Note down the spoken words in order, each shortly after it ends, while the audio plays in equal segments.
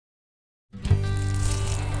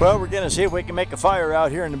Well, we're going to see if we can make a fire out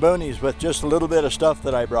here in the boonies with just a little bit of stuff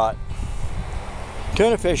that I brought.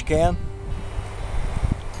 Tuna fish can.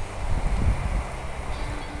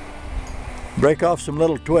 Break off some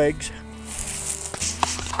little twigs.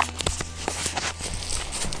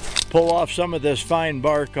 Pull off some of this fine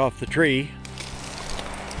bark off the tree.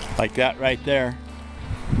 Like that right there.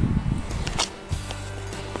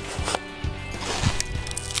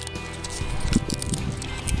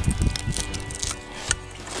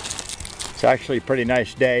 It's actually a pretty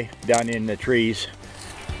nice day down in the trees.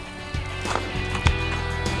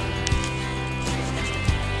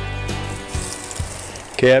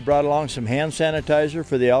 Okay, I brought along some hand sanitizer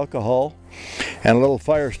for the alcohol and a little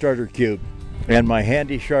fire starter cube and my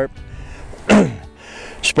handy sharp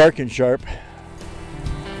Spark and Sharp.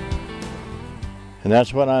 And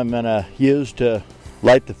that's what I'm gonna use to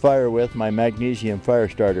light the fire with, my magnesium fire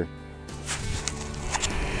starter.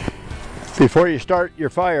 Before you start your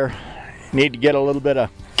fire, you need to get a little bit of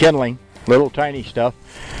kindling, little tiny stuff.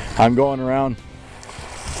 I'm going around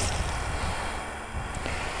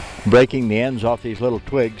breaking the ends off these little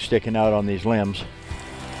twigs sticking out on these limbs.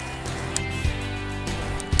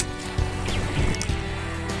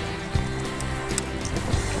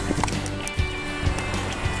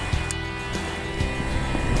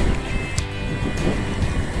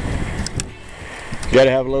 You got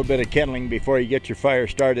to have a little bit of kindling before you get your fire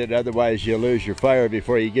started, otherwise you'll lose your fire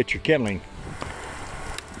before you get your kindling.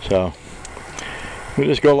 So we'll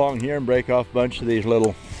just go along here and break off a bunch of these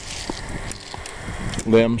little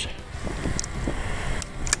limbs.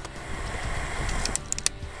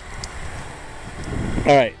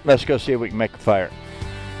 Alright, let's go see if we can make a fire.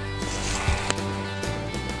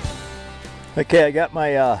 Okay, I got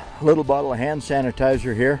my little bottle of hand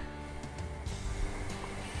sanitizer here.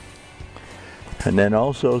 And then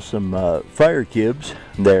also some fire cubes.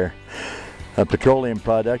 They're a petroleum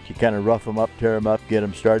product. You kind of rough them up, tear them up, get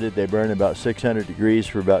them started. They burn about 600 degrees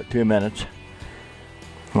for about 2 minutes.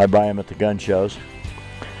 I buy them at the gun shows.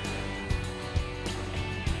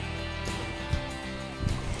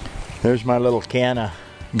 There's my little can of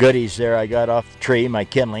goodies there I got off the tree, my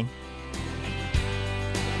kindling.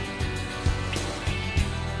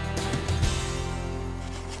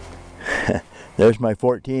 There's my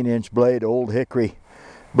 14-inch blade old hickory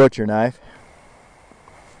butcher knife.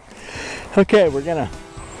 Okay, we're gonna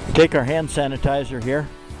take our hand sanitizer here,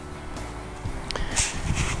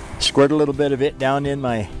 squirt a little bit of it down in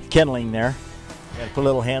my kindling there. Gotta put a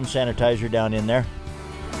little hand sanitizer down in there.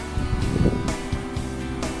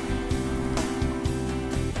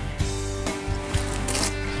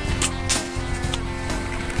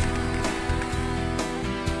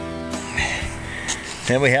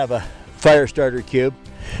 Then we have a fire starter cube.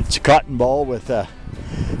 It's a cotton ball with a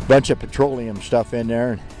bunch of petroleum stuff in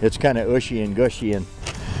there, and it's kind of ushy and gushy and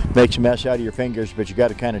makes a mess out of your fingers, but you got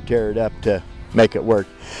to kind of tear it up to make it work.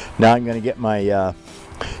 Now I'm going to get my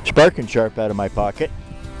Spark and Sharp out of my pocket.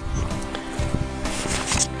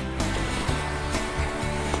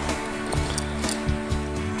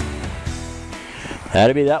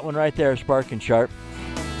 That'll be that one right there, Spark and Sharp.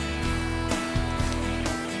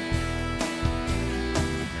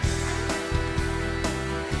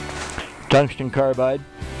 Tungsten carbide,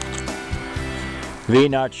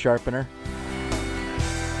 V-notch sharpener,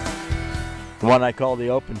 the one I call the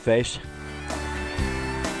open face.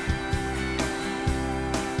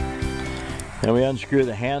 Then we unscrew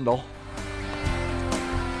the handle,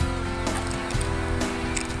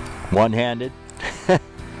 one-handed.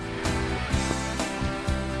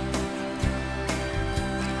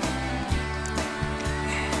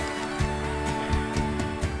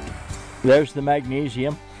 There's the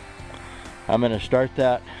magnesium. I'm going to start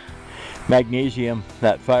that magnesium,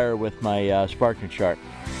 that fire, with my Spark and Sharp.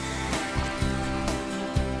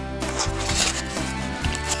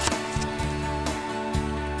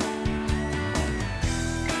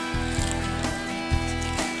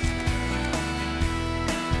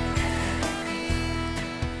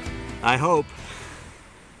 I hope.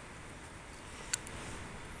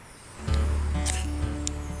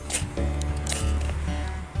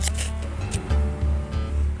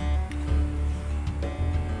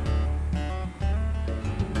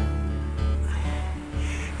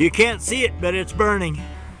 You can't see it, but it's burning.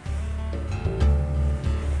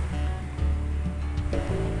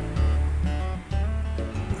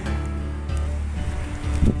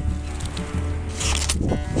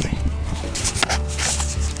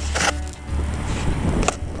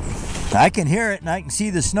 I can hear it and I can see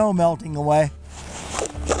the snow melting away.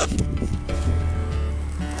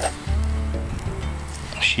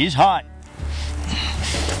 She's hot.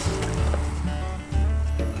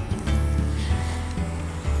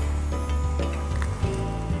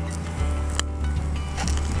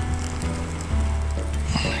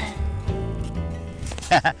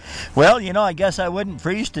 Well, you know, I guess I wouldn't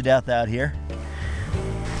freeze to death out here.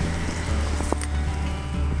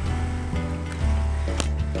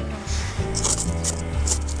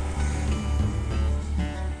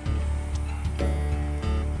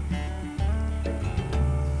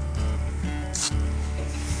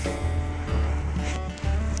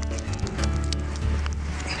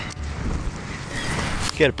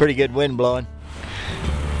 Get a pretty good wind blowing.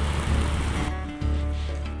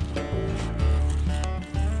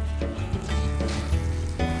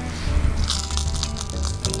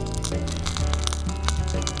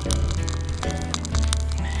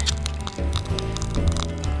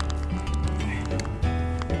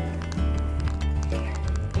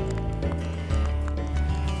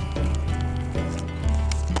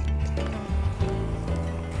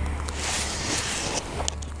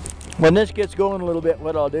 When this gets going a little bit,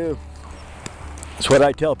 what I'll do, it's what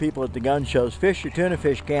I tell people at the gun shows, fish your tuna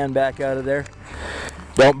fish can back out of there.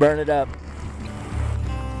 Don't burn it up.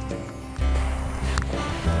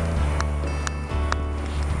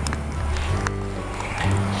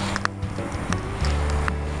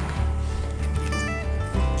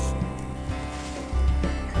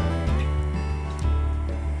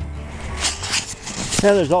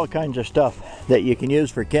 Now there's all kinds of stuff that you can use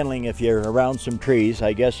for kindling if you're around some trees.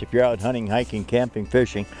 I guess if you're out hunting, hiking, camping,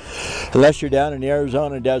 fishing, unless you're down in the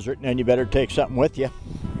Arizona desert, then you better take something with you.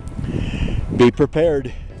 Be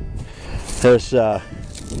prepared. This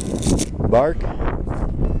bark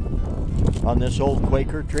on this old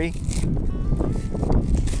Quaker tree,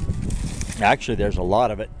 actually there's a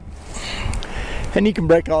lot of it, and you can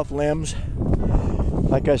break off limbs.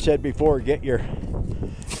 Like I said before, get your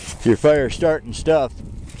fire starting stuff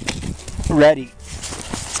ready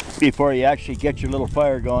before you actually get your little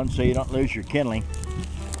fire going, so you don't lose your kindling.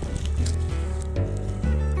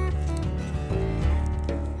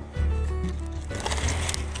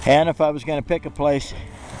 And if I was going to pick a place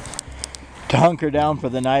to hunker down for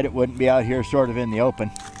the night, it wouldn't be out here sort of in the open.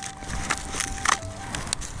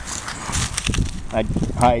 I'd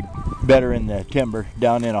hide better in the timber,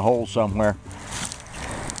 down in a hole somewhere.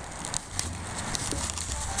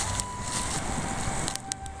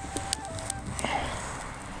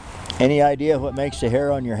 Any idea what makes the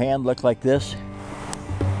hair on your hand look like this?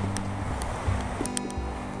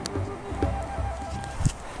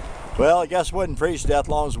 Well, I guess it wouldn't freeze to death as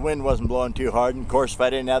long as the wind wasn't blowing too hard, and of course if I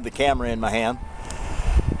didn't have the camera in my hand.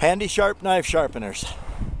 Handy sharp knife sharpeners.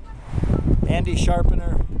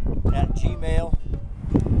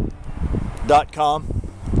 handysharpener@gmail.com.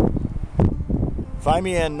 Find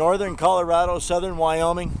me in northern Colorado, southern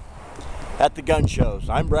Wyoming at the gun shows.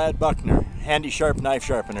 I'm Brad Buckner, Handy Sharp Knife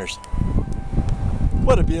Sharpeners.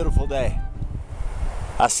 What a beautiful day.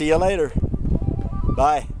 I'll see you later.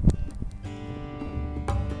 Bye.